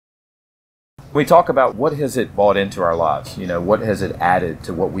We talk about what has it brought into our lives. What has it added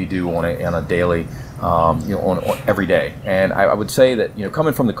to what we do on a daily, on every day. And I would say that,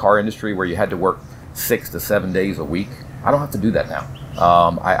 coming from the car industry where you had to work 6 to 7 days a week, I don't have to do that now.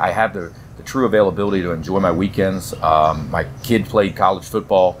 I have the true availability to enjoy my weekends. My kid played college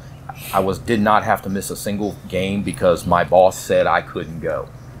football. I did not have to miss a single game because my boss said I couldn't go.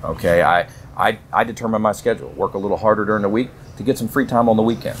 Okay, I determine my schedule, work a little harder during the week to get some free time on the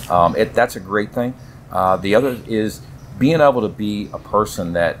weekend. That's a great thing. The other is being able to be a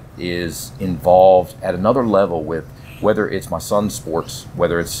person that is involved at another level with, whether it's my son's sports,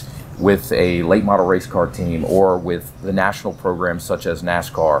 whether it's with a late model race car team or with the national programs such as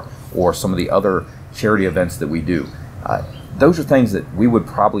NASCAR or some of the other charity events that we do. Those are things that we would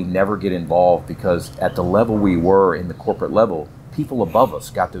probably never get involved because at the level we were in the corporate level, people above us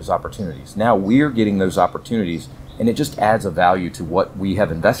got those opportunities. Now we're getting those opportunities, and it just adds a value to what we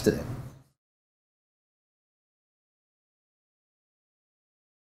have invested in.